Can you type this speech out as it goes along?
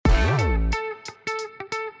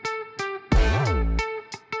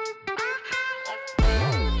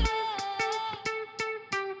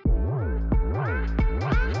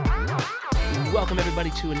welcome everybody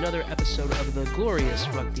to another episode of the Glorious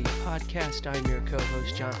Rugby Podcast. I'm your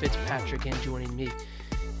co-host, John Fitzpatrick, and joining me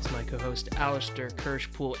is my co-host, Alistair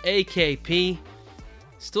Kirschpool, AKP.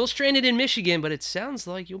 Still stranded in Michigan, but it sounds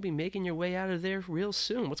like you'll be making your way out of there real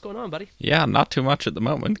soon. What's going on, buddy? Yeah, not too much at the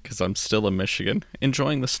moment, because I'm still in Michigan.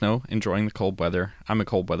 Enjoying the snow, enjoying the cold weather. I'm a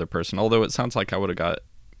cold weather person, although it sounds like I would have got,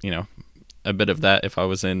 a bit of that if I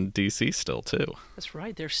was in D.C. still, too. That's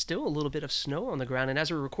right. There's still a little bit of snow on the ground, and as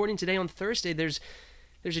we're recording today on Thursday, there's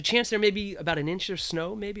a chance there may be about an inch of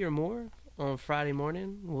snow, maybe, or more on Friday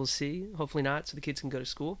morning. We'll see. Hopefully not, so the kids can go to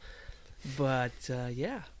school. But,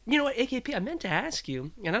 yeah. You know what, AKP, I meant to ask you,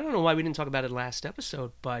 and I don't know why we didn't talk about it last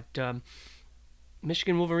episode, but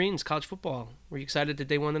Michigan Wolverines, college football, were you excited that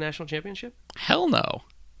they won the national championship? Hell no.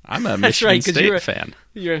 I'm a Michigan State fan.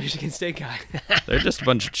 You're a Michigan State guy. They're just a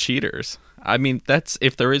bunch of cheaters. I mean,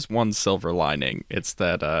 if there is one silver lining, it's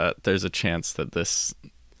that there's a chance that this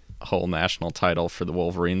whole national title for the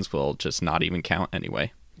Wolverines will just not even count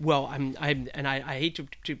anyway. Well, I hate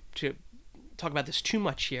to talk about this too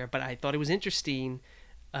much here, but I thought it was interesting.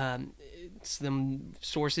 Some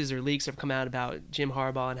sources or leaks have come out about Jim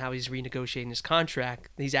Harbaugh and how he's renegotiating his contract.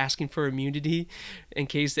 He's asking for immunity in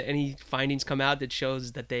case that any findings come out that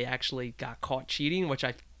shows that they actually got caught cheating, which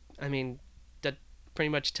I mean, that pretty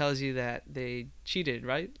much tells you that they cheated,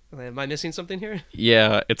 right? Am I missing something here?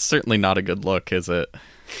 Yeah, it's certainly not a good look, is it?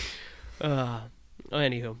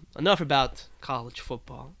 Anywho, enough about college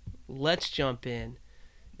football. Let's jump in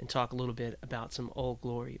and talk a little bit about some Old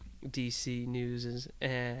Glory DC news.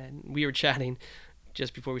 And we were chatting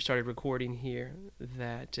just before we started recording here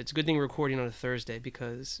that it's a good thing we're recording on a Thursday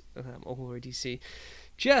because Old Glory DC,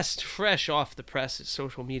 just fresh off the presses,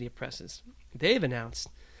 social media presses, they've announced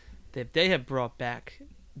that they have brought back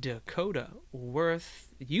Dakota Worth.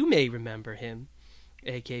 You may remember him,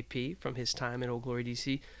 AKP, from his time at Old Glory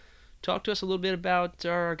DC. Talk to us a little bit about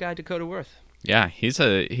our guy Dakota Worth. Yeah, he's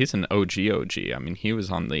an OG. I mean, he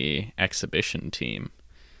was on the exhibition team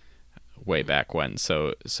way back when.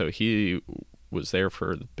 So he was there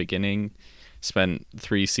for the beginning, spent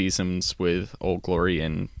 3 seasons with Old Glory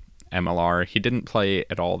in MLR. He didn't play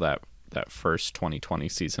at all that first 2020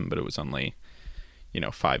 season, but it was only,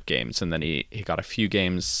 5 games. And then he got a few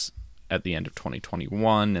games at the end of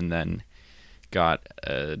 2021 and then got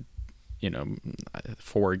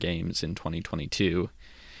 4 games in 2022.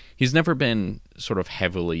 He's never been sort of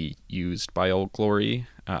heavily used by Old Glory,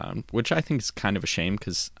 which I think is kind of a shame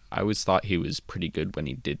because I always thought he was pretty good when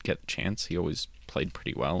he did get the chance. He always played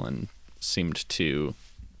pretty well and seemed to...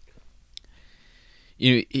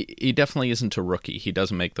 he definitely isn't a rookie. He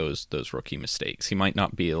doesn't make those rookie mistakes. He might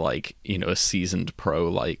not be like, a seasoned pro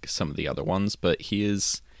like some of the other ones, but he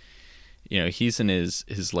is, he's in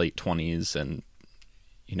his late 20s and,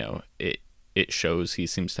 it shows. He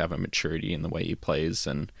seems to have a maturity in the way he plays.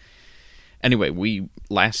 And anyway,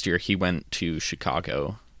 last year he went to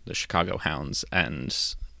Chicago, the Chicago Hounds, and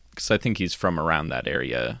because I think he's from around that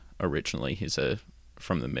area originally. He's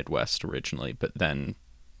from the Midwest originally, but then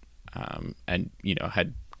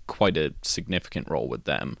had quite a significant role with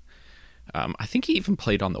them. I think he even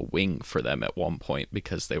played on the wing for them at one point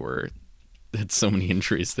because they had so many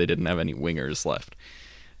injuries they didn't have any wingers left.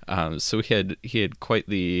 So he had quite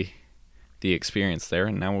the experience there,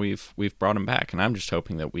 and now we've brought him back, and I'm just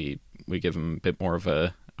hoping that we give him a bit more of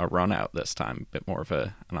a run out this time, a bit more of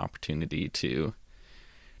an opportunity to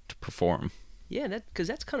perform. Yeah, because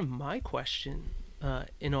that's kind of my question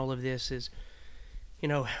in all of this is,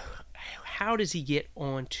 how does he get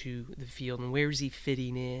onto the field and where is he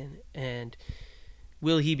fitting in, and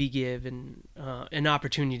will he be given an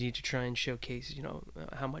opportunity to try and showcase,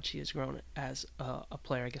 how much he has grown as a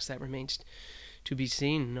player? I guess that remains to be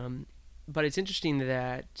seen. But it's interesting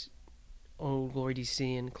that Old Glory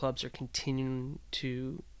DC and clubs are continuing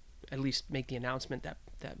to at least make the announcement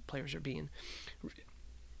that players are being,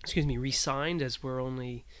 re-signed, as we're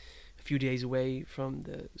only a few days away from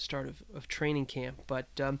the start of training camp. But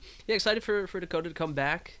excited for Dakota to come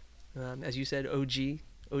back. As you said, OG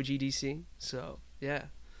DC. So yeah.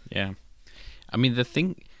 Yeah. I mean, the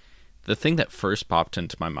thing that first popped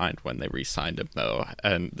into my mind when they re-signed him, though,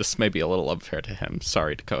 and this may be a little unfair to him,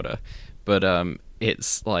 sorry, Dakota, but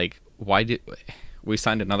it's like, why did we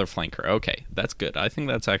signed another flanker? Okay, that's good. I think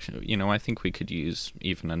that's actually, I think we could use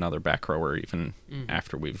even another back rower even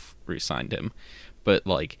after we've re-signed him. But,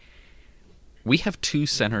 like, we have 2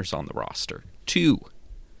 centers on the roster. 2.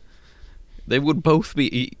 They would both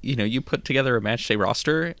be, you put together a match day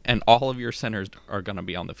roster and all of your centers are going to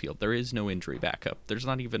be on the field. There is no injury backup. There's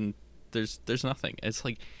not even, there's nothing. It's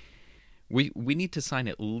like, we need to sign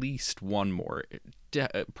at least one more,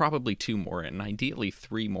 probably two more, and ideally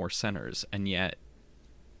three more centers. And yet,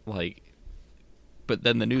 like, but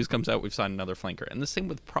then the news comes out we've signed another flanker, and the same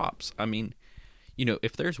with props. I mean,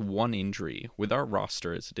 if there's one injury with our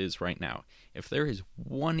roster as it is right now, if there is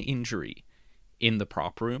one injury in the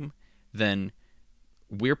prop room, then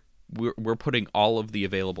we're putting all of the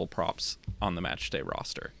available props on the matchday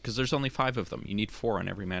roster, because there's only 5 of them. You need 4 on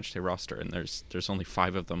every matchday roster, and there's only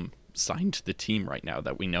 5 of them signed to the team right now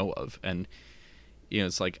that we know of. And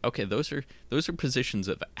it's like, okay, those are positions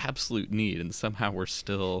of absolute need, and somehow we're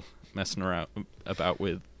still messing around about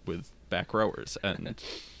with back rowers, and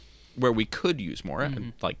where we could use more.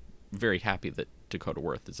 I'm like very happy that Dakota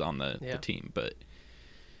Worth is on the team, but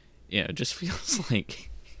it just feels like,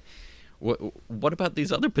 what about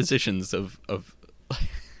these other positions of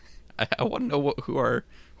I want to know who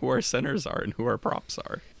our centers are and who our props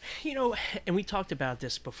are. And we talked about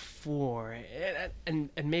this before, and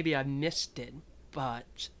maybe I missed it,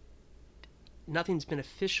 but nothing's been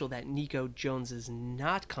official that Nico Jones is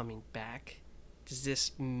not coming back. Does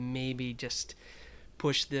this maybe just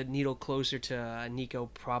push the needle closer to Nico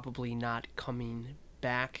probably not coming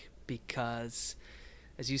back? Because,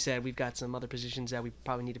 as you said, we've got some other positions that we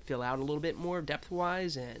probably need to fill out a little bit more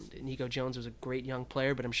depth-wise, and Nico Jones was a great young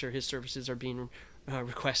player, but I'm sure his services are being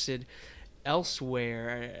requested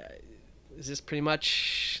elsewhere. Is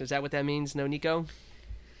that what that means? No Nico?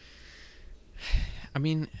 I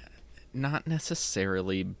mean, not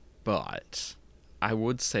necessarily, but I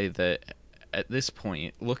would say that at this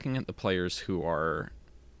point, looking at the players who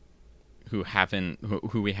we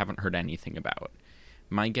haven't heard anything about,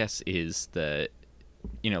 my guess is that,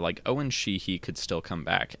 like Owen Sheehy could still come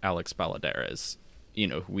back. Alex Baladeras,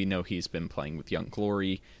 we know he's been playing with Young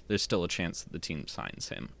Glory. There's still a chance that the team signs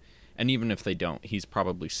him. And even if they don't, he's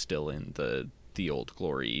probably still in the Old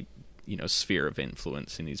Glory, sphere of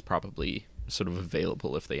influence, and he's probably sort of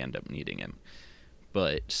available if they end up needing him.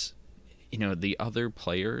 But, the other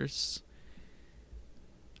players,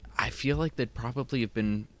 I feel like they'd probably have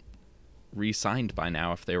been re-signed by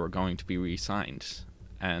now if they were going to be re-signed.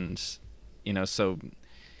 And, so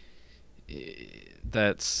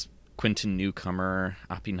that's Quinton Newcomer,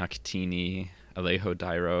 Api Nakatini, Alejo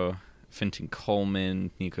Dairo, Finton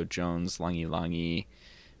Coleman, Nico Jones, Langi Langi,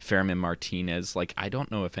 Fairman Martinez. Like, I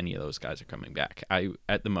don't know if any of those guys are coming back.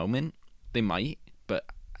 At the moment, they might, but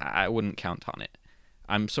I wouldn't count on it.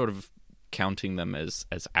 I'm sort of counting them as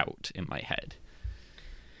out in my head.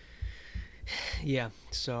 Yeah,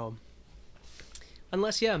 so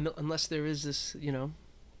unless there is this,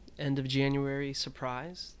 end of January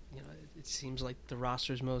surprise, it seems like the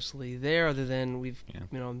roster's mostly there, other than we've,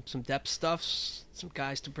 some depth stuff, some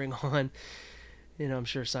guys to bring on. I'm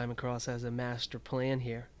sure Simon Cross has a master plan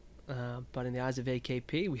here. But in the eyes of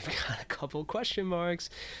AKP, we've got a couple of question marks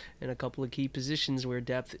and a couple of key positions where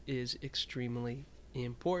depth is extremely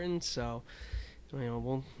important. So,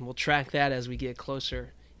 we'll track that as we get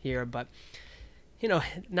closer here. But,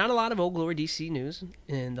 not a lot of Old Glory DC news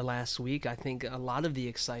in the last week. I think a lot of the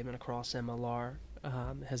excitement across MLR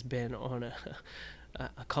has been on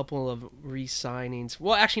a couple of re-signings.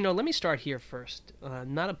 Well, actually, no, let me start here first.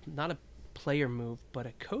 Not a player move, but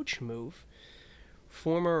a coach move.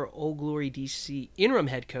 Former Old Glory DC interim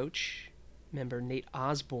head coach, member Nate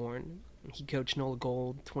Osborne. He coached NOLA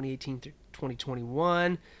Gold 2018 through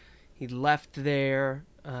 2021. He left there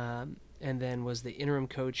and then was the interim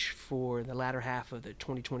coach for the latter half of the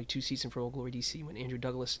 2022 season for Old Glory DC when Andrew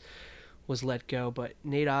Douglas was let go. But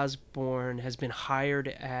Nate Osborne has been hired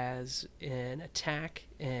as an attack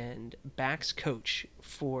and backs coach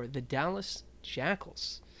for the Dallas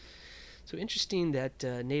Jackals. So interesting that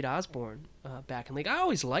Nate Osborne back in the league. I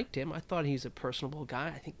always liked him. I thought he was a personable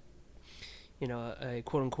guy. I think, a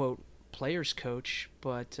quote-unquote player's coach.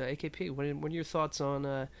 But AKP, what are your thoughts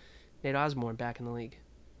on Nate Osborne back in the league?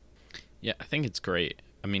 Yeah, I think it's great.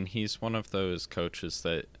 I mean, he's one of those coaches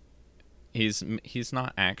that he's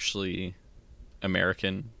not actually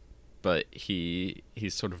American, but he's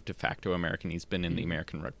sort of de facto American. He's been in the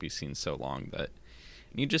American rugby scene so long that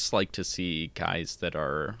you just like to see guys that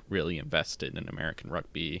are really invested in American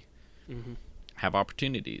rugby have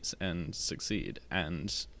opportunities and succeed.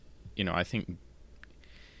 And, I think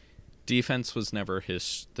defense was never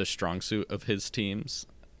the strong suit of his teams.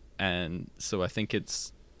 And so I think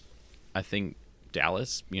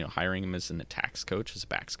Dallas, hiring him as an attacks coach, as a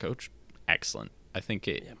backs coach, excellent. I think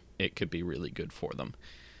it could be really good for them.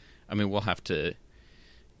 I mean,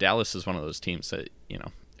 Dallas is one of those teams that,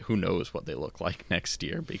 who knows what they look like next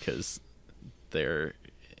year, because they've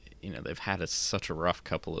had such a rough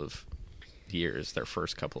couple of years. Their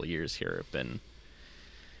first couple of years here have been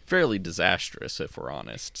fairly disastrous if we're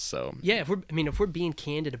honest. So Yeah, if we're being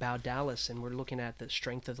candid about Dallas and we're looking at the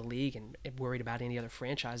strength of the league and worried about any other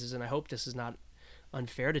franchises, and I hope this is not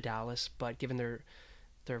unfair to Dallas, but given their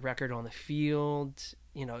record on the field,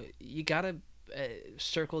 you gotta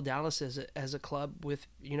circle Dallas as a club with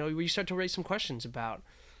where you start to raise some questions about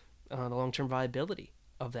the long-term viability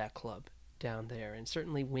of that club down there, and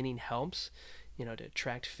certainly winning helps, to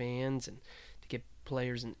attract fans and to get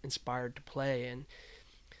players inspired to play. And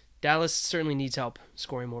Dallas certainly needs help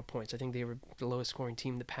scoring more points. I think they were the lowest scoring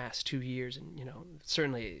team the past 2 years, and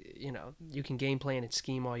certainly you can game plan and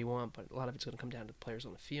scheme all you want, but a lot of it's going to come down to the players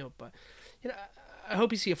on the field. But I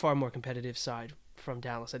hope you see a far more competitive side from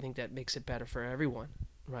Dallas. I think that makes it better for everyone,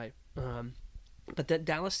 right? But that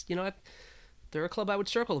Dallas, they're a club I would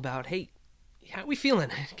circle about. Hey, how are we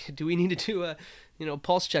feeling? Do we need to do a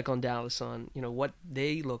pulse check on Dallas on what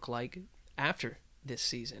they look like after this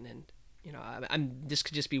season? And this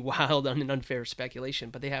could just be wild and unfair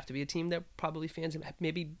speculation, but they have to be a team that probably fans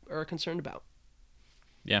maybe are concerned about.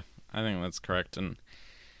 Yeah, I think that's correct. And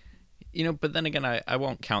but then again, I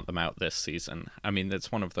won't count them out this season. I mean,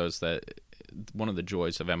 it's one of those that one of the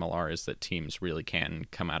joys of MLR is that teams really can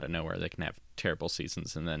come out of nowhere. They can have terrible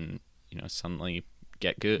seasons and then suddenly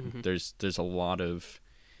get good. Mm-hmm. There's a lot of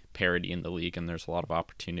parity in the league, and there's a lot of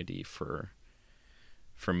opportunity for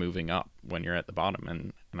moving up when you're at the bottom.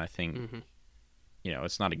 And I think mm-hmm.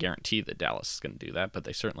 It's not a guarantee that Dallas is going to do that, but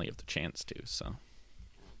they certainly have the chance to. So,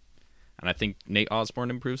 and I think Nate Osborne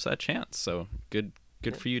improves that chance. So good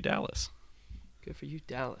for you, Dallas. Good for you,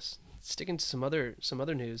 Dallas. Sticking to some other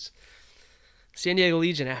news. San Diego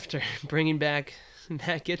Legion, after bringing back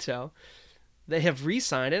Matt Giteau, they have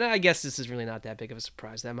re-signed, and I guess this is really not that big of a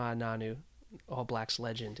surprise, that Ma'ananu, All Blacks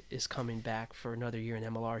legend, is coming back for another year in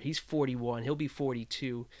MLR. He's 41. He'll be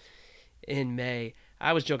 42 in May.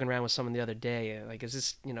 I was joking around with someone the other day, like, is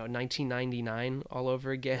this, 1999 all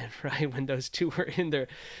over again, right? When those two were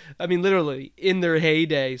literally in their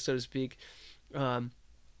heyday, so to speak.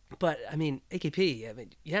 But, AKP,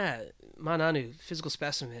 yeah, Ma'ananu, physical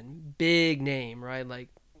specimen, big name, right? Like,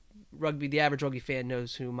 the average rugby fan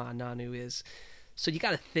knows who Ma'ananu is. So you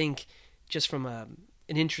got to think, just from an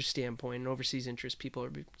interest standpoint, an overseas interest, people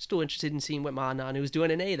are still interested in seeing what Ma'ananu is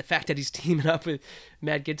doing. And the fact that he's teaming up with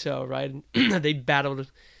Matt Giteau, right? They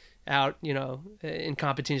battled out, in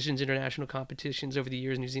competitions, international competitions over the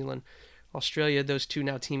years, New Zealand, Australia, those two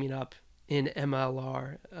now teaming up in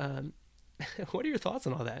MLR. What are your thoughts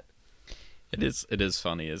on all that? It is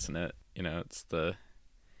funny, isn't it? It's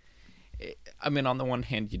on the one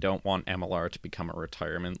hand, you don't want MLR to become a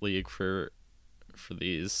retirement league for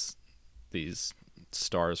these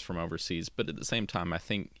stars from overseas, but at the same time, I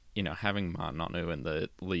think having Ma'ananu in the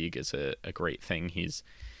league is a great thing. He's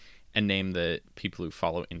a name that people who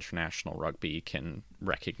follow international rugby can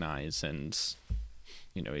recognize, and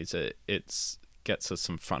it's gets us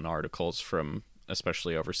some fun articles from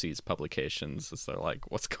especially overseas publications as they're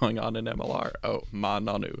like, what's going on in MLR? Oh,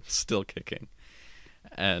 Ma'ananu still kicking,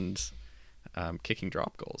 and kicking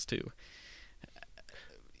drop goals too.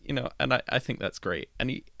 And I think that's great.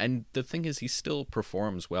 And the thing is, he still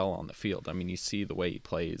performs well on the field. You see the way he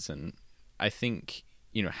plays, and I think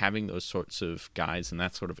having those sorts of guys and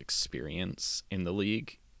that sort of experience in the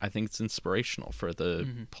league, I think it's inspirational for the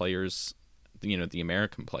mm-hmm. players, the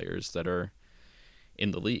American players that are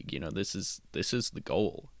in the league. This is the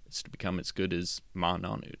goal. It's to become as good as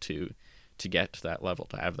Ma'ananu, to get to that level,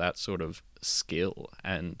 to have that sort of skill,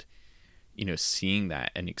 and seeing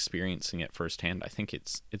that and experiencing it firsthand. I think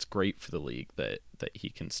it's great for the league that he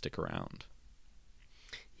can stick around.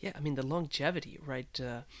 Yeah, the longevity, right?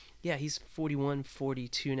 He's 41,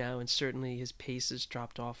 42 now, and certainly his pace has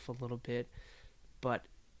dropped off a little bit. But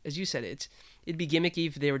as you said, it'd be gimmicky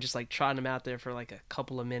if they were just like trotting him out there for like a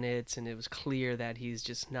couple of minutes, and it was clear that he's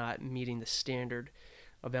just not meeting the standard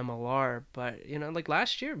of MLR. But like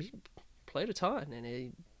last year, he played a ton, and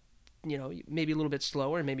it, maybe a little bit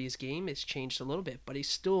slower, maybe his game has changed a little bit, but he's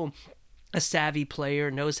still a savvy player,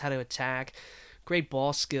 knows how to attack, great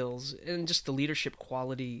ball skills, and just the leadership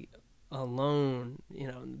quality alone,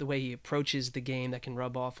 the way he approaches the game that can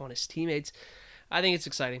rub off on his teammates. I think it's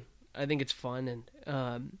exciting. I think it's fun,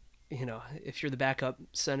 and if you're the backup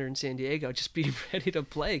center in San Diego, just be ready to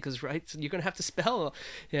play, because right, so you're gonna have to spell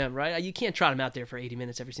him, right? You can't trot him out there for 80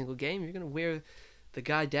 minutes every single game. You're gonna wear the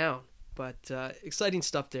guy down. But exciting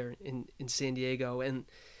stuff there in San Diego, and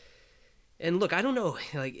look, I don't know,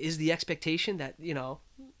 like, is the expectation that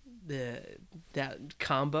that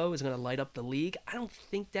combo is going to light up the league? I don't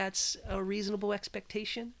think that's a reasonable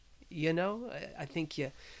expectation. I think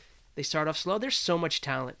they start off slow. There's so much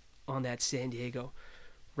talent on that San Diego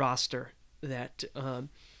roster that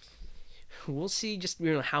we'll see just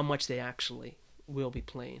how much they actually will be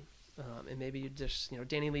playing, and maybe just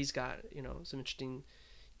Danny Lee's got some interesting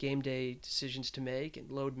game day decisions to make and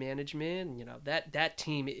load management. And, that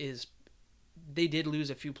team is. They did lose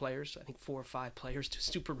a few players, I think 4 or 5 players to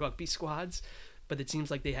Super Rugby squads, but it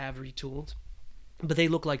seems like they have retooled. But they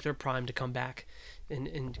look like they're primed to come back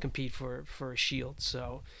and compete for a shield.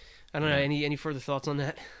 So I don't know. Any further thoughts on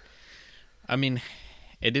that? I mean,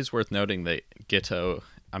 it is worth noting that Giteau,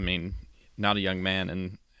 not a young man,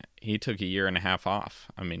 and he took a year and a half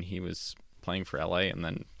off. I mean, he was playing for LA, and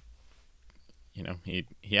then he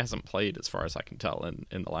hasn't played, as far as I can tell,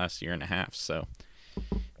 in the last year and a half. So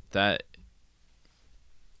that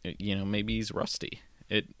maybe he's rusty.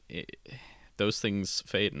 Those things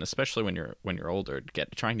fade, and especially when you're older,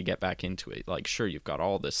 trying to get back into it. Like, sure, you've got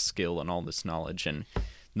all this skill and all this knowledge and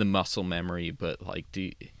the muscle memory, but like,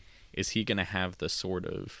 is he going to have the sort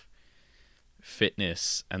of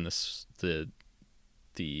fitness and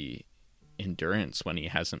the endurance when he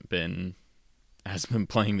hasn't been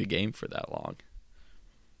playing the game for that long?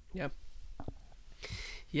 Yep.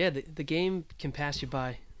 Yeah, the game can pass you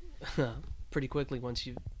by pretty quickly once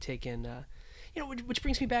you've taken, which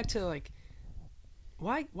brings me back to, like,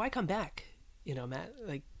 why come back? Matt,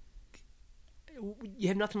 like, you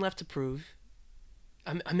have nothing left to prove.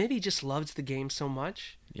 Maybe he just loves the game so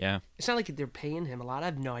much. Yeah. It's not like they're paying him a lot. I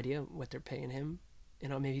have no idea what they're paying him.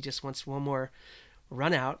 Maybe he just wants one more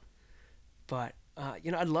run out. But,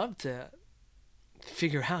 I'd love to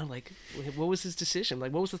figure out, like, what was his decision?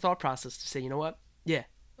 Like, what was the thought process to say, you know what? Yeah,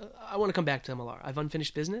 I want to come back to MLR. I've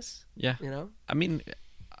unfinished business. Yeah. I mean,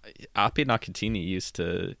 Api Nakatini used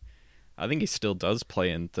to... I think he still does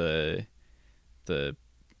play in the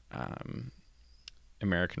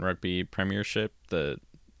American Rugby Premiership, the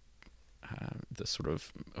sort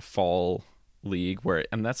of fall league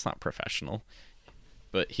and that's not professional,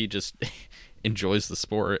 but he just enjoys the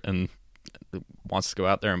sport and wants to go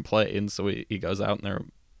out there and play, and so he goes out there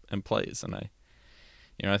and plays. And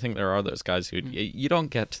I think there are those guys who you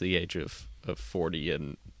don't get to the age of 40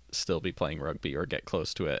 and still be playing rugby, or get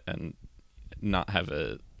close to it and not have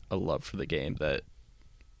a love for the game.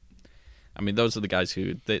 Those are the guys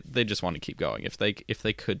who they just want to keep going. If they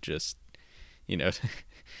could just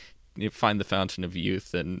find the fountain of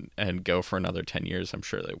youth and go for another 10 years, I'm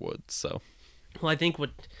sure they would. So, well, I think we'll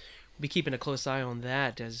be keeping a close eye on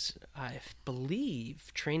that, as I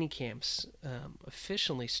believe training camps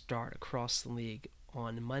officially start across the league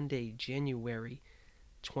on Monday, January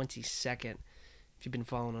 22nd. If you've been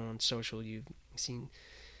following on social, you've seen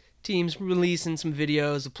teams releasing some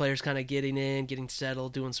videos of players kind of getting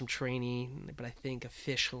settled, doing some training. But I think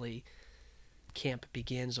officially camp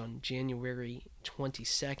begins on January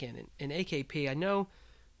 22nd. And AKP, I know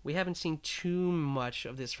we haven't seen too much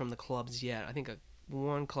of this from the clubs yet. I think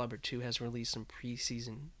one club or two has released some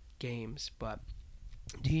preseason games. But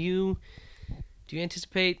do you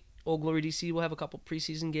anticipate Old Glory DC will have a couple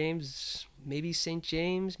preseason games? Maybe St.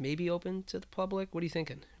 James, maybe open to the public? What are you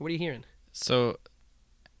thinking? What are you hearing? So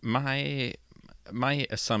my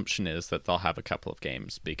assumption is that they'll have a couple of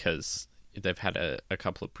games, because they've had a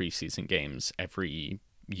couple of preseason games every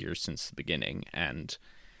year since the beginning, and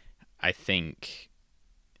I think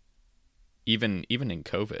even in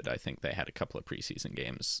COVID, I think they had a couple of preseason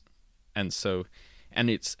games, and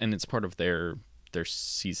it's part of their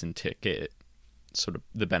season ticket. Sort of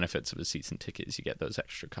the benefits of a season ticket is you get those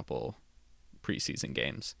extra couple preseason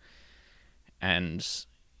games, and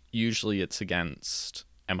usually it's against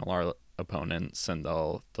MLR opponents, and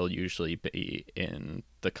they'll usually be in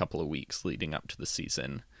the couple of weeks leading up to the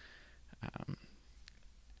season.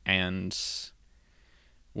 And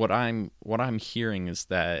what I'm hearing is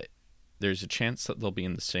that there's a chance that they'll be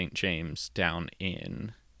in the St. James down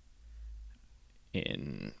in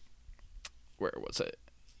where was it?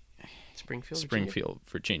 Springfield,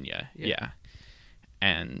 Virginia. Yeah.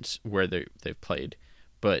 And where they've played.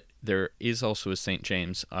 But there is also a St.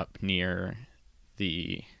 James up near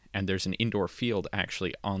and there's an indoor field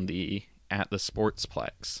actually at the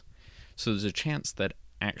Sportsplex. So there's a chance that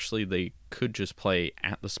actually they could just play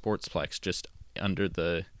at the Sportsplex, just under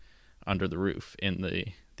the roof in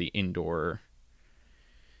the indoor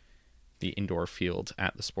field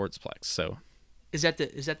at the Sportsplex. So at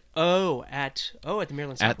the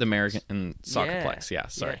Maryland Soccerplex. At the American Soccerplex, yeah,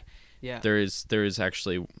 sorry. Yeah. There is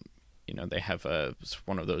actually, they have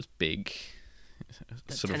one of those big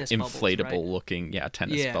sort of inflatable looking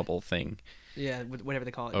tennis bubble thing. Yeah, whatever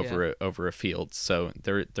they call it. Over a field. So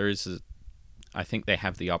there is I think they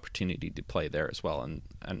have the opportunity to play there as well,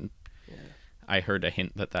 and I heard a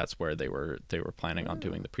hint that that's where they were planning on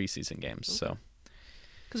doing the preseason games. Okay.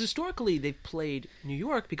 So Because historically they've played New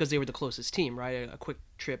York because they were the closest team, right? A quick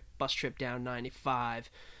bus trip down 95,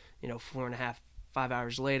 4.5, 5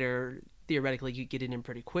 hours later, theoretically you get it in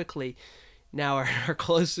pretty quickly. Now our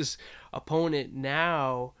closest opponent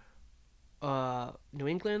now, New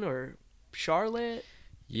England or Charlotte.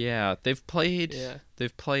 Yeah, they've played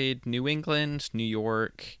New England, New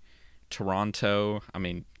York, Toronto. I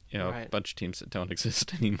mean, Right. a bunch of teams that don't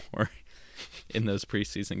exist anymore in those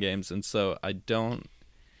preseason games, and so I don't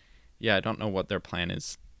know what their plan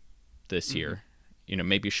is this year.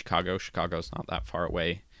 Maybe Chicago. Chicago's not that far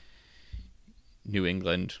away. New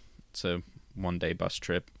England, it's a one-day bus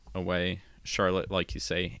trip away. Charlotte, like you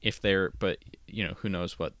say, but who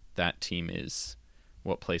knows what that team is,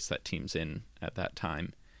 what place that team's in at that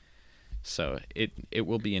time. So it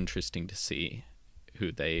will be interesting to see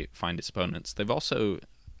who they find as opponents. They've also,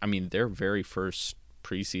 their very first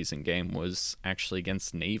preseason game was actually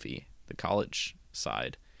against Navy, the college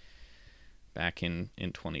side, back in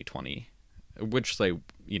 2020, which they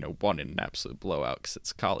won in an absolute blowout because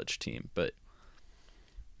it's a college team. But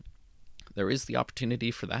there is the opportunity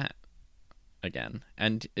for that again,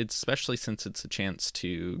 and it's especially since it's a chance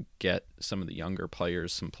to get some of the younger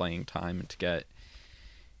players some playing time and to get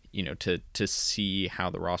to see how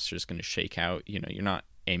the roster is going to shake out. You're not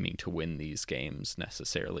aiming to win these games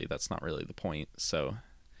necessarily. That's not really the point. So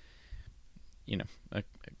a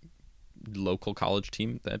local college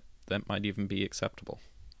team that might even be acceptable.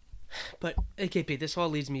 But AKP, this all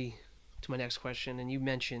leads me to my next question, and you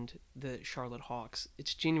mentioned the Charlotte Hawks.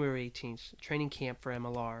 It's January 18th. Training camp for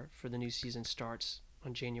MLR for the new season starts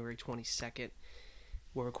on January 22nd.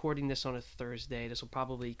 We're recording this on a Thursday. This will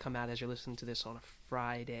probably come out as you're listening to this on a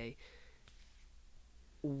Friday.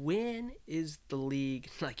 When is the league,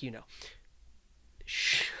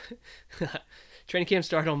 training camp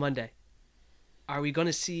start on Monday? Are we going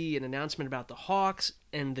to see an announcement about the Hawks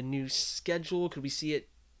and the new schedule? Could we see it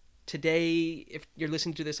today if you're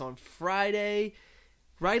listening to this on Friday?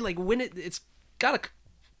 Right? When it's got to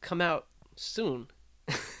come out soon.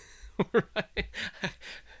 Right?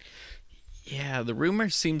 Yeah, the rumor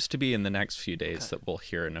seems to be in the next few days that we'll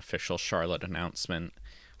hear an official Charlotte announcement.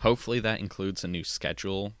 Hopefully that includes a new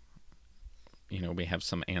schedule. We have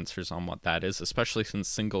some answers on what that is, especially since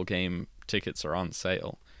single game tickets are on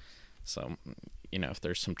sale. So, if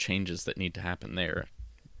there's some changes that need to happen there,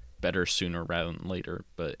 better sooner rather than later.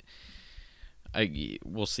 But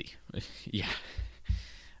we'll see. Yeah.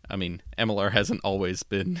 MLR hasn't always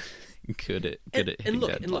been good at hitting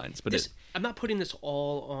deadlines. But I'm not putting this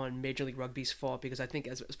all on Major League Rugby's fault, because I think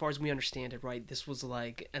as far as we understand it, right, this was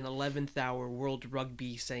like an 11th hour World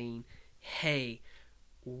Rugby saying, hey,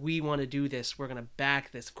 we want to do this. We're going to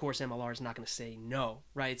back this. Of course, MLR is not going to say no,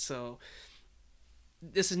 right? So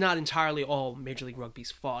this is not entirely all Major League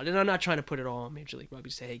Rugby's fault. And I'm not trying to put it all on Major League Rugby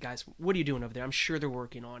to say, hey, guys, what are you doing over there? I'm sure they're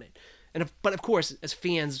working on it. But of course, as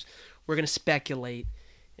fans, we're going to speculate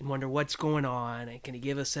and wonder what's going on, and can he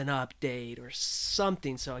give us an update or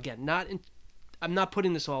something. So again, I'm not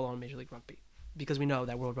putting this all on Major League Rugby, because we know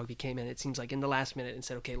that World Rugby came in, it seems like, in the last minute and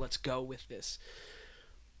said, okay, let's go with this.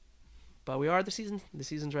 But the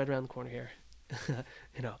season's right around the corner here.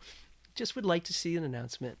 Just would like to see an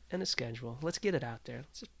announcement and a schedule. Let's get it out there.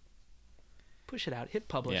 Let's just push it out, hit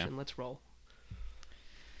publish, and let's roll.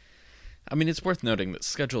 It's worth noting that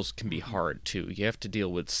schedules can be hard, too. You have to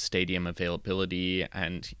deal with stadium availability,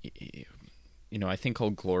 and, I think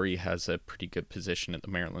Old Glory has a pretty good position at the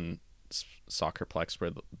Maryland Soccerplex,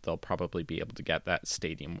 where they'll probably be able to get that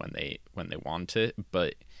stadium when they want it,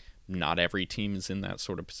 but not every team is in that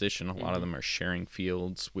sort of position. A lot of them are sharing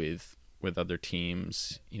fields with other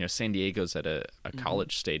teams. San Diego's at a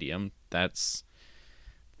college stadium. That's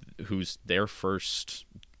who's their first...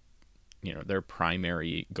 their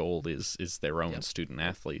primary goal is their own student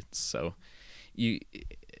athletes. So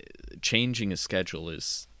changing a schedule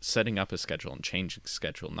is setting up a schedule and changing a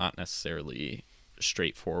schedule, not necessarily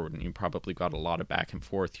straightforward. And you probably got a lot of back and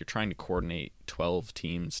forth. You're trying to coordinate 12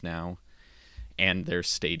 teams now and their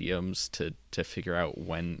stadiums to figure out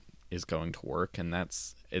when is going to work. And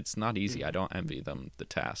it's not easy. I don't envy them the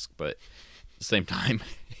task, but at the same time,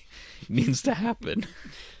 it needs to happen.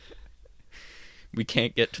 We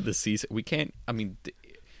can't get to the season. We can't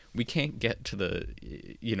get to the,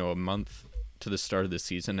 a month to the start of the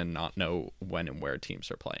season and not know when and where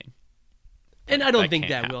teams are playing. And I don't think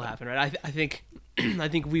that will happen, right? I think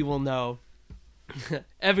we will know.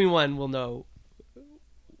 Everyone will know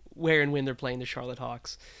where and when they're playing the Charlotte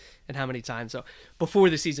Hawks and how many times. So before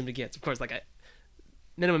the season begins, of course, a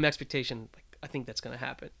minimum expectation, I think that's going to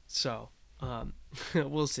happen. So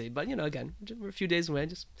we'll see. But, again, we're a few days away.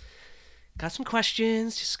 Just got some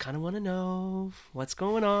questions. Just kind of want to know what's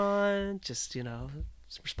going on. Just,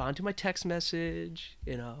 respond to my text message.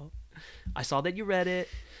 I saw that you read it.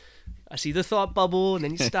 I see the thought bubble, and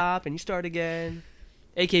then you stop and you start again.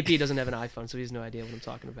 AKP doesn't have an iPhone, so he has no idea what I'm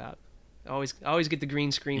talking about. I always get the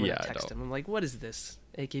green screen when I text him. I'm like, what is this,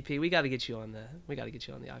 AKP? We got to get you on the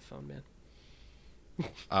iPhone, man.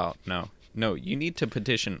 Oh no! You need to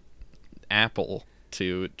petition Apple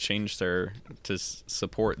to change to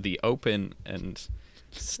support the open and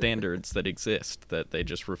standards that exist that they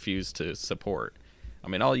just refuse to support. I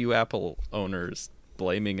mean, all you Apple owners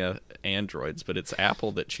blaming Androids, but it's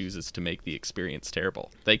Apple that chooses to make the experience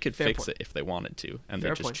terrible. They could fix it if they wanted to, and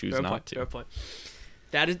they just choose not to. Fair point.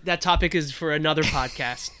 That topic is for another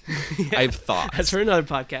podcast. I have thoughts. That's for another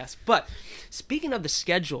podcast. But speaking of the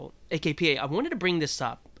schedule, AKPA, I wanted to bring this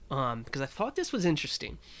up because I thought this was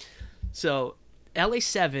interesting. So LA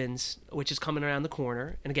Sevens, which is coming around the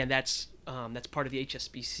corner, and again, that's part of the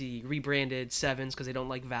HSBC rebranded Sevens because they don't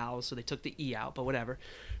like vowels, so they took the E out, but whatever.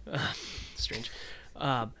 Strange.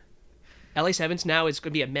 LA Sevens now is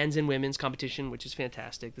going to be a men's and women's competition, which is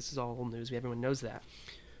fantastic. This is all old news. Everyone knows that.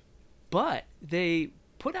 But they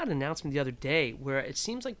put out an announcement the other day where it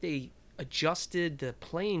seems like they adjusted the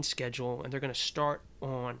playing schedule and they're going to start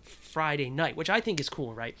on Friday night, which I think is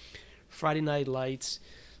cool, right? Friday night lights,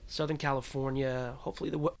 Southern California.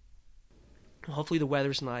 Hopefully the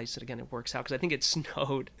weather's nice and again it works out because I think it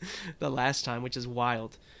snowed the last time, which is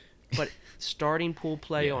wild. But starting pool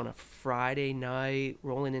play on a Friday night,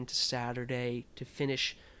 rolling into Saturday to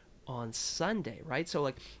finish on Sunday, right? So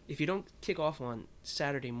like if you don't kick off on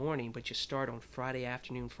Saturday morning but you start on Friday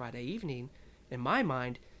afternoon, Friday evening, in my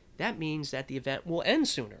mind that means that the event will end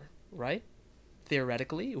sooner, right?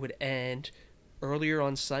 Theoretically it would end earlier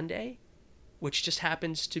on Sunday, which just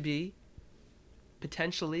happens to be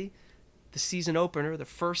potentially the season opener, the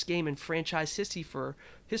first game in franchise history for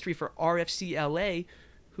RFC LA,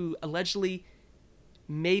 who allegedly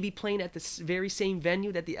may be playing at the very same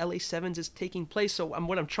venue that the LA Sevens is taking place. So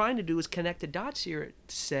what I'm trying to do is connect the dots here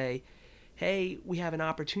to say, hey, we have an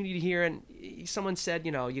opportunity here. And someone said,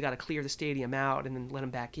 you got to clear the stadium out and then let them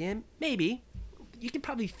back in. Maybe. You could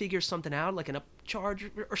probably figure something out, like an upcharge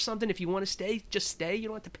or something. If you want to stay, just stay. You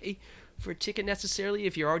don't have to pay for a ticket necessarily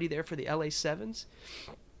if you're already there for the LA Sevens.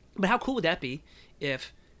 But how cool would that be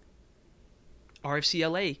if RFC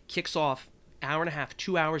LA kicks off hour and a half,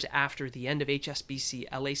 2 hours after the end of HSBC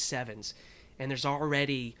LA Sevens, and there's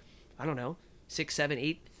already, 6, 7,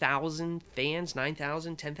 8,000 fans,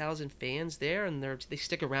 9,000, 10,000 fans there, and they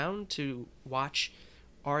stick around to watch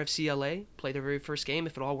RFC LA play their very first game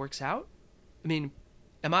if it all works out? I mean,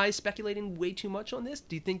 am I speculating way too much on this?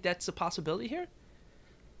 Do you think that's a possibility here?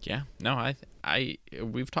 Yeah, no,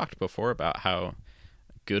 we've talked before about how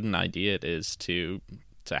good an idea it is to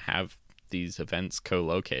have these events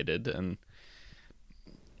co-located, and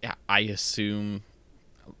yeah, I assume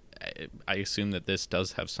that this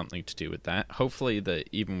does have something to do with that. Hopefully,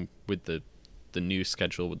 even with the new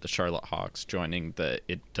schedule with the Charlotte Hawks joining, that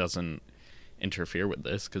it doesn't interfere with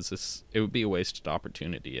this, because it would be a wasted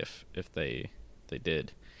opportunity if they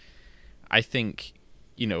did. I think,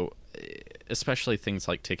 especially things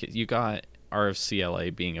like tickets. You got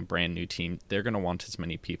RFCLA being a brand new team. They're going to want as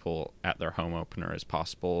many people at their home opener as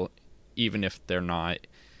possible, even if they're going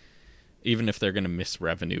to miss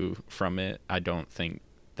revenue from it. I don't think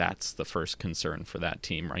that's the first concern for that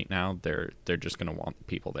team right now. They're just going to want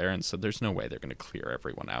people there, and so there's no way they're going to clear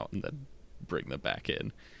everyone out and then bring them back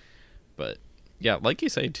in. But yeah, like you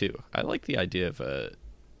say too, I like the idea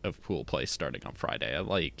of pool play starting on Friday. I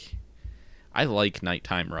like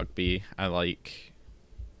nighttime rugby. I like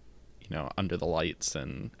under the lights,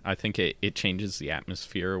 and I think it changes the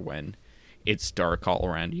atmosphere when it's dark all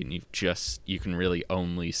around you and you can really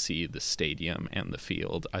only see the stadium and the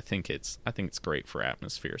field. I think it's great for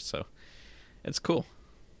atmosphere, so it's cool.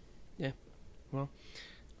 Yeah, well,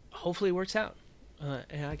 hopefully it works out.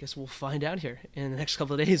 And I guess we'll find out here in the next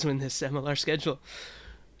couple of days when this MLR schedule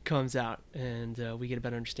comes out, and we get a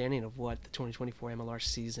better understanding of what the 2024 MLR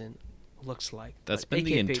season looks like. That's been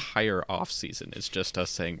the entire off season. Is just us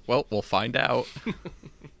saying, well, we'll find out.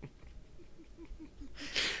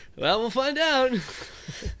 Well, we'll find out.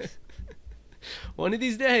 One of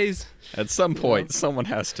these days. At some point, someone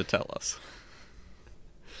has to tell us.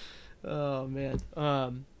 Oh, man.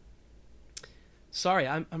 Sorry,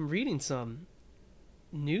 I'm reading some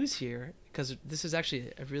news here because this is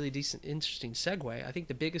actually a really decent, interesting segue. I think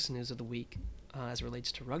the biggest news of the week as it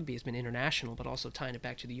relates to rugby has been international, but also tying it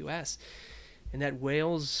back to the U.S. And that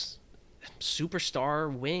Wales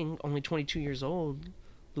superstar wing, only 22 years old,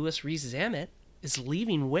 Lewis Rees-Zammit, is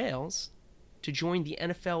leaving Wales to join the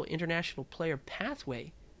NFL International Player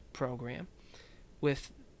Pathway program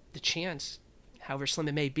with the chance, however slim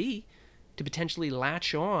it may be, to potentially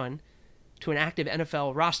latch on to an active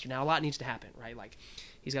NFL roster. Now, a lot needs to happen, right? Like,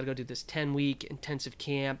 he's got to go do this 10-week intensive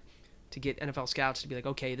camp to get NFL scouts to be like,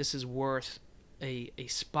 okay, this is worth a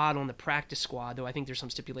spot on the practice squad, though I think there's some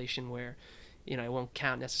stipulation where, it won't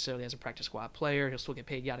count necessarily as a practice squad player. He'll still get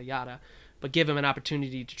paid, yada, yada. But give him an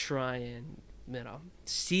opportunity to try and,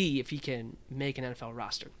 see if he can make an NFL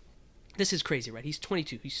roster. This is crazy, right? He's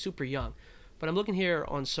 22. He's super young. But I'm looking here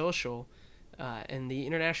on social, and the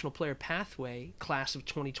International Player Pathway class of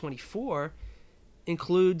 2024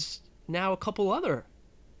 includes now a couple other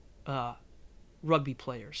rugby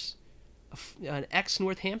players. An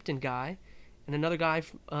ex-Northampton guy and another guy,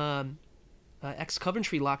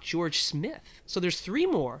 ex-Coventry lock George Smith. So there's two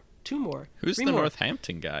more. Who's the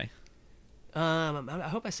Northampton guy? I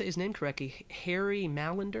hope I say his name correctly. Harry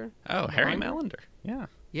Malander. Oh, Harry Malander. Yeah.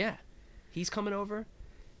 Yeah. He's coming over.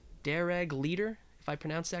 Dereg Leader, if I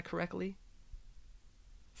pronounce that correctly.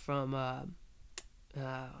 From,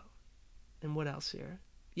 and what else here?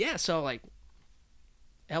 Yeah, so, like,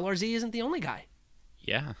 LRZ isn't the only guy.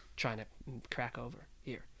 Yeah. Trying to crack over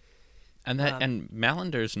here. And and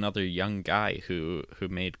Malander's another young guy who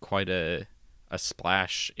made quite a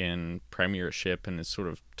splash in Premiership and is sort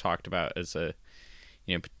of talked about as a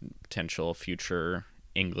potential future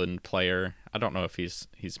England player. I don't know if he's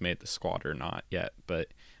made the squad or not yet, but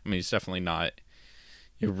I mean he's definitely not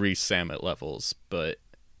Reece Samet levels, but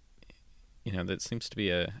that seems to be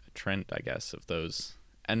a trend, I guess, of those.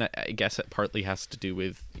 And I guess it partly has to do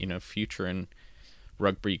with future and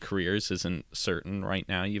rugby careers isn't certain right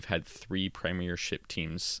now. You've had 3 Premiership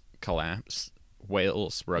teams collapse.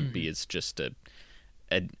 Wales rugby is just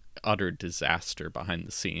an utter disaster behind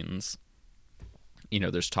the scenes.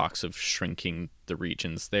 There's talks of shrinking the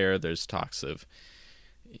regions there. There's talks of,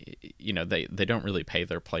 they don't really pay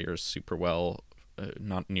their players super well,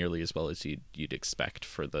 not nearly as well as you'd expect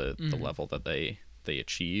for the level that they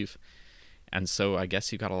achieve. And so I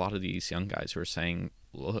guess you've got a lot of these young guys who are saying,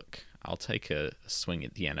 look, I'll take a swing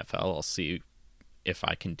at the NFL. I'll see if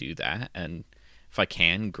I can do that. And if I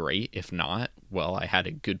can, great. If not, well, I had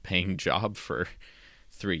a good paying job for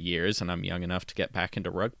 3 years and I'm young enough to get back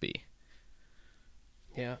into rugby.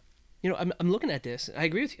 Yeah. I'm looking at this. I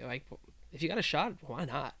agree with you. Like, if you got a shot, why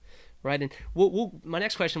not? Right. And my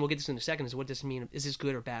next question, we'll get this in a second, is what does it mean? Is this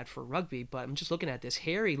good or bad for rugby? But I'm just looking at this.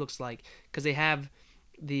 Harry looks like, because they have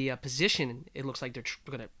the position, it looks like they're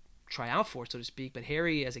going to try out for, so to speak. But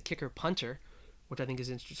Harry as a kicker punter, which I think is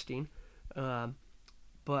interesting.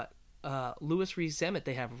 But Lewis Reece Emmett,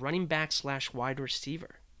 they have running back / wide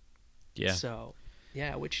receiver. Yeah. So,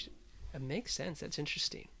 yeah, which makes sense. That's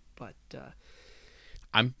interesting. But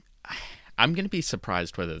I'm going to be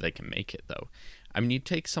surprised whether they can make it, though. I mean, you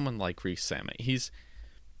take someone like Reece Emmett. He's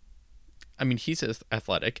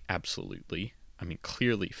athletic, absolutely. I mean,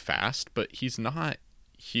 clearly fast, but he's not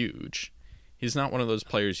huge. He's not one of those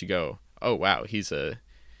players you go, oh, wow, he's a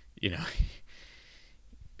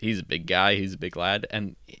big guy, he's a big lad.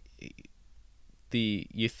 And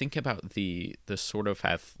you think about the sort of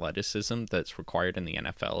athleticism that's required in the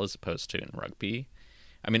NFL as opposed to in rugby.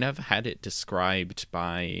 I mean, I've had it described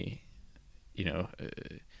by,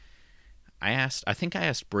 I think I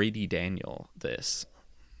asked Brady Daniel this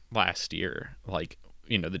last year, like,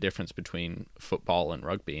 the difference between football and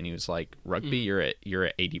rugby, and he was like, rugby, you're at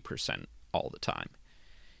 80% all the time.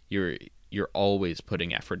 You're always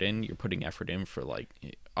putting effort in. You're putting effort in for like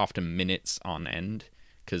often minutes on end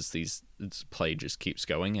because this play just keeps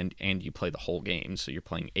going, and you play the whole game, so you're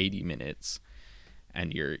playing 80 minutes,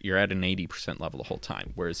 and you're at an 80% level the whole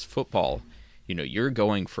time. Whereas football, you're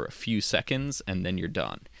going for a few seconds and then you're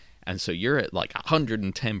done. And so you're at like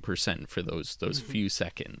 110% for those few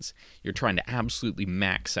seconds. You're trying to absolutely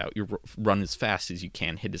max out. You run as fast as you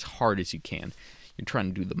can, hit as hard as you can. You're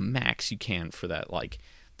trying to do the max you can for that, like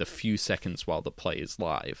the few seconds while the play is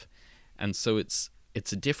live. And so it's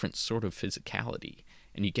a different sort of physicality,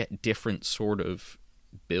 and you get different sort of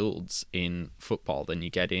builds in football than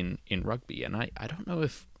you get in rugby. And I don't know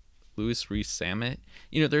if Lewis Reece Samet,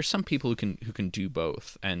 there's some people who can do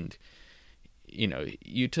both. And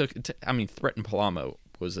Threaten Palamo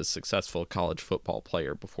was a successful college football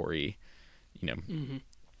player before he,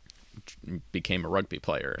 became a rugby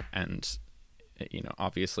player, and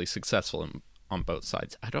obviously successful on both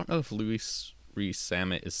sides. I don't know if Lewis Reece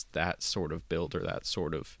Samet is that sort of build or that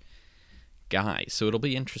sort of guy. So it'll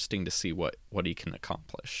be interesting to see what he can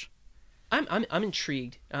accomplish. I'm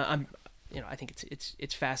intrigued. I think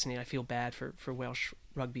it's fascinating. I feel bad for Welsh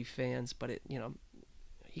rugby fans, but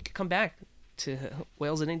he could come back to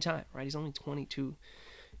Wales at any time, right? He's only 22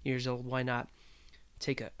 years old. Why not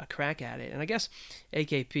take a crack at it? And I guess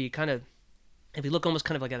AKP kind of, if you look almost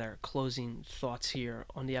kind of like at our closing thoughts here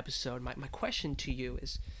on the episode, my question to you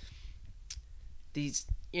is, these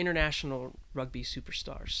international rugby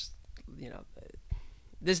superstars,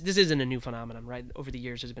 this isn't a new phenomenon, right? Over the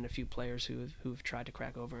years, there's been a few players who've tried to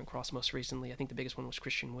crack over and cross. Most recently, I think the biggest one was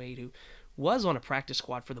Christian Wade, who was on a practice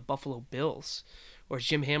squad for the Buffalo Bills, or as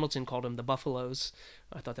Jim Hamilton called them, the Buffaloes.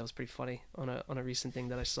 I thought that was pretty funny on a recent thing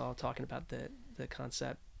that I saw talking about the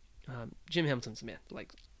concept. Jim Hamilton's a man.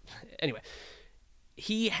 Anyway,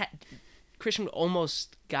 Christian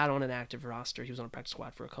almost got on an active roster. He was on a practice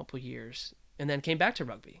squad for a couple of years, and then came back to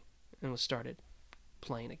rugby and started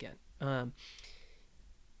playing again.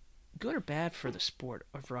 Good or bad for the sport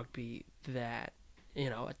of rugby that,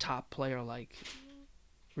 a top player like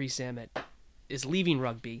Reece Emmett is leaving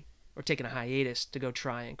rugby or taking a hiatus to go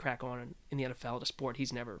try and crack on in the NFL, at a sport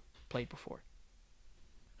he's never played before?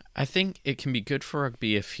 I think it can be good for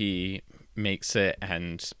rugby if he makes it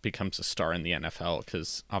and becomes a star in the NFL,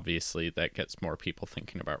 because obviously that gets more people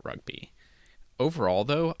thinking about rugby. Overall,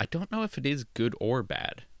 though, I don't know if it is good or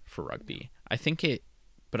bad for rugby.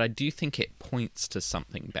 But I do think it points to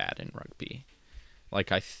something bad in rugby.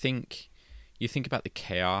 I think you think about the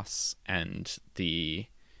chaos and the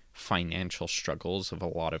financial struggles of a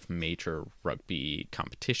lot of major rugby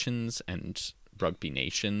competitions and rugby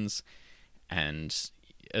nations, and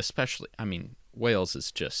especially, Wales is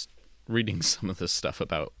just reading some of the stuff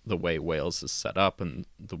about the way Wales is set up and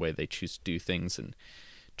the way they choose to do things, and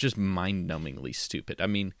just mind-numbingly stupid.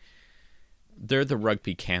 They're the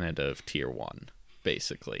Rugby Canada of Tier 1.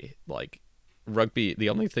 Basically, rugby, the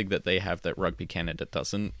only thing that they have that Rugby Canada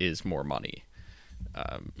doesn't is more money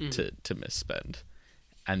to misspend,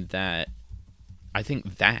 and that, I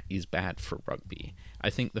think that is bad for rugby.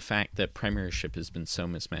 I think the fact that Premiership has been so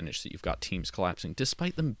mismanaged that you've got teams collapsing,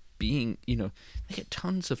 despite them being, they get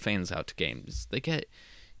tons of fans out to games, they get,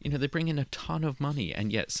 they bring in a ton of money,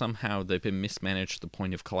 and yet somehow they've been mismanaged to the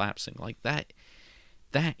point of collapsing. That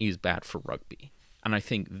is bad for rugby, and I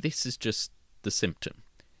think this is just the symptom.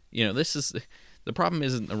 This is the problem.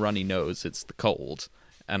 Isn't the runny nose, it's the cold.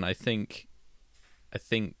 And I think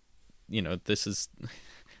this is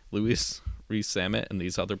Louis Reece Emmett and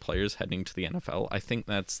these other players heading to the NFL. I think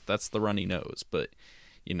that's the runny nose, but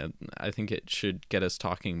I think it should get us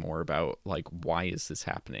talking more about why is this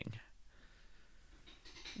happening.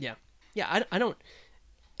 I don't,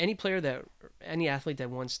 any athlete that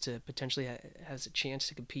wants to potentially has a chance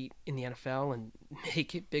to compete in the NFL and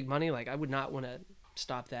make it big money, I would not want to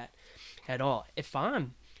stop that at all. If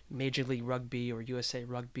I'm Major League Rugby or USA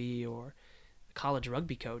Rugby or a college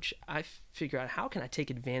rugby coach, I figure out how can I take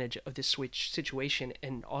advantage of this situation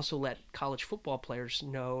and also let college football players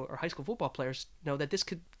know, or high school football players know, that this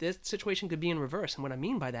situation could be in reverse. And what I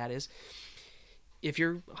mean by that is, if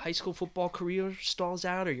your high school football career stalls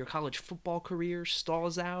out or your college football career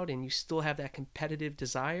stalls out and you still have that competitive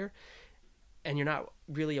desire and you're not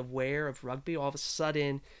really aware of rugby, all of a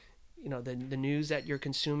sudden, the news that you're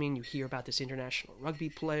consuming, you hear about this international rugby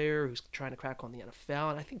player who's trying to crack on the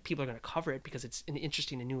NFL, and I think people are going to cover it because it's an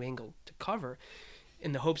interesting and new angle to cover,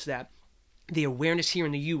 in the hopes that the awareness here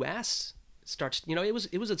in the U.S. starts.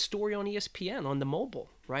 It was a story on ESPN on the mobile,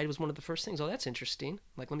 right? It was one of the first things. Oh, that's interesting.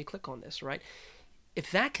 Let me click on this, right? If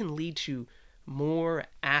that can lead to more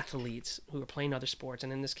athletes who are playing other sports,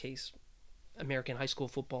 and in this case, American high school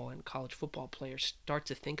football and college football players start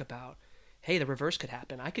to think about, hey, the reverse could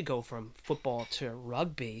happen. I could go from football to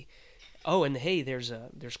rugby. Oh, and hey, there's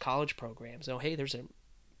college programs. Oh, hey, there's a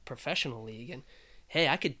professional league, and hey,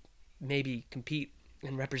 I could maybe compete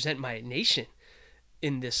and represent my nation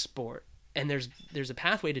in this sport. And there's a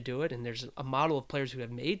pathway to do it, and there's a model of players who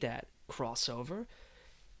have made that crossover.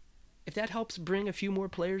 If that helps bring a few more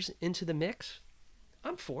players into the mix,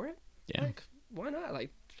 I'm for it. Yeah. Why not?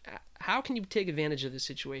 How can you take advantage of this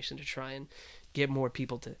situation to try and get more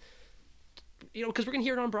people to, because we're going to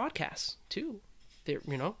hear it on broadcasts too.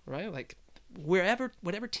 Right?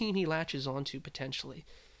 Whatever team he latches onto potentially,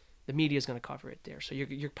 the media is going to cover it there. So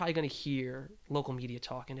you're probably going to hear local media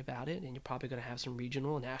talking about it, and you're probably going to have some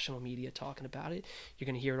regional and national media talking about it. You're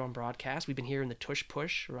going to hear it on broadcast. We've been hearing the tush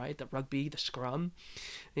push, right? The rugby, the scrum.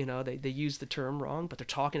 They use the term wrong, but they're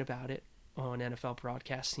talking about it on NFL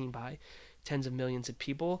broadcasts seen by tens of millions of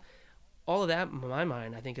people. All of that, in my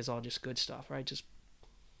mind, I think is all just good stuff, right? Just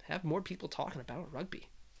have more people talking about rugby.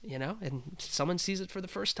 And someone sees it for the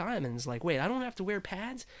first time and is like, wait, I don't have to wear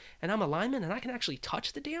pads, and I'm a lineman, and I can actually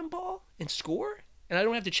touch the damn ball and score, and I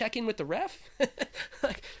don't have to check in with the ref?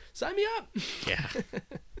 Sign me up. Yeah.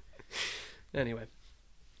 Anyway.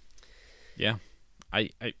 Yeah, I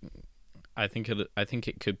I think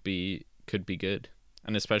it could be good,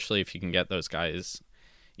 and especially if you can get those guys,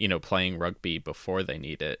 playing rugby before they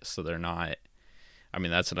need it, so they're not. I mean,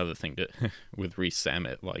 that's another thing with Reece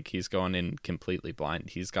Sammet. Like, he's going in completely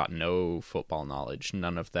blind. He's got no football knowledge,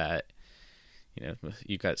 none of that.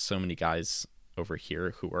 You got so many guys over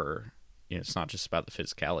here who are, it's not just about the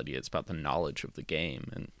physicality, it's about the knowledge of the game,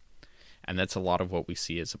 and that's a lot of what we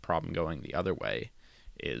see as a problem going the other way.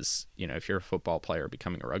 Is, if you're a football player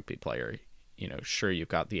becoming a rugby player, sure, you've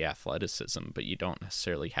got the athleticism, but you don't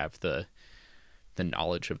necessarily have the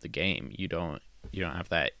knowledge of the game. You don't have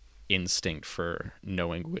that instinct for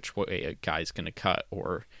knowing which way a guy's going to cut,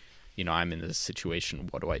 or I'm in this situation,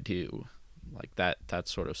 what do I do? Like that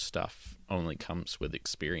sort of stuff only comes with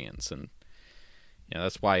experience. And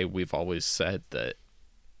that's why we've always said that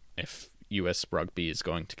if US rugby is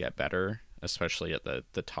going to get better, especially at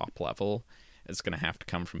the top level, it's going to have to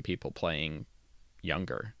come from people playing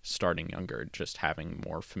younger, starting younger, just having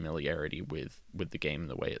more familiarity with the game and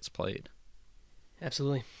the way it's played.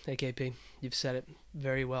 Absolutely. AKP, you've said it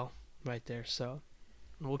very well right there. So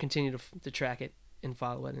we'll continue to track it and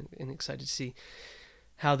follow it, and excited to see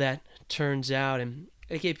how that turns out. And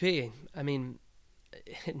AKP, I mean,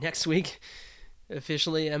 next week,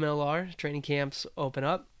 officially MLR training camps open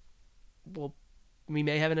up. We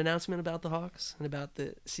may have an announcement about the Hawks and about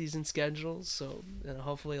the season schedules, so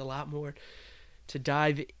hopefully a lot more to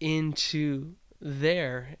dive into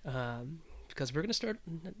there, because we're going to start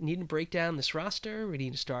needing to break down this roster. We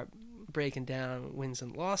need to start breaking down wins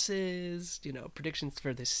and losses, predictions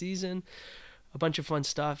for this season, a bunch of fun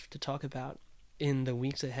stuff to talk about in the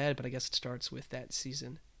weeks ahead, but I guess it starts with that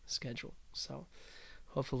season schedule. So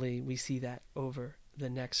hopefully we see that over the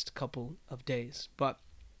next couple of days. But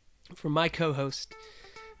for my co-host,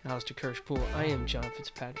 Alistair Kirschpool, I am John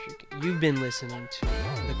Fitzpatrick. You've been listening to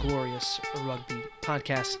the Glorious Rugby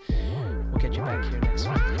Podcast. We'll get you back here next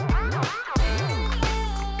week.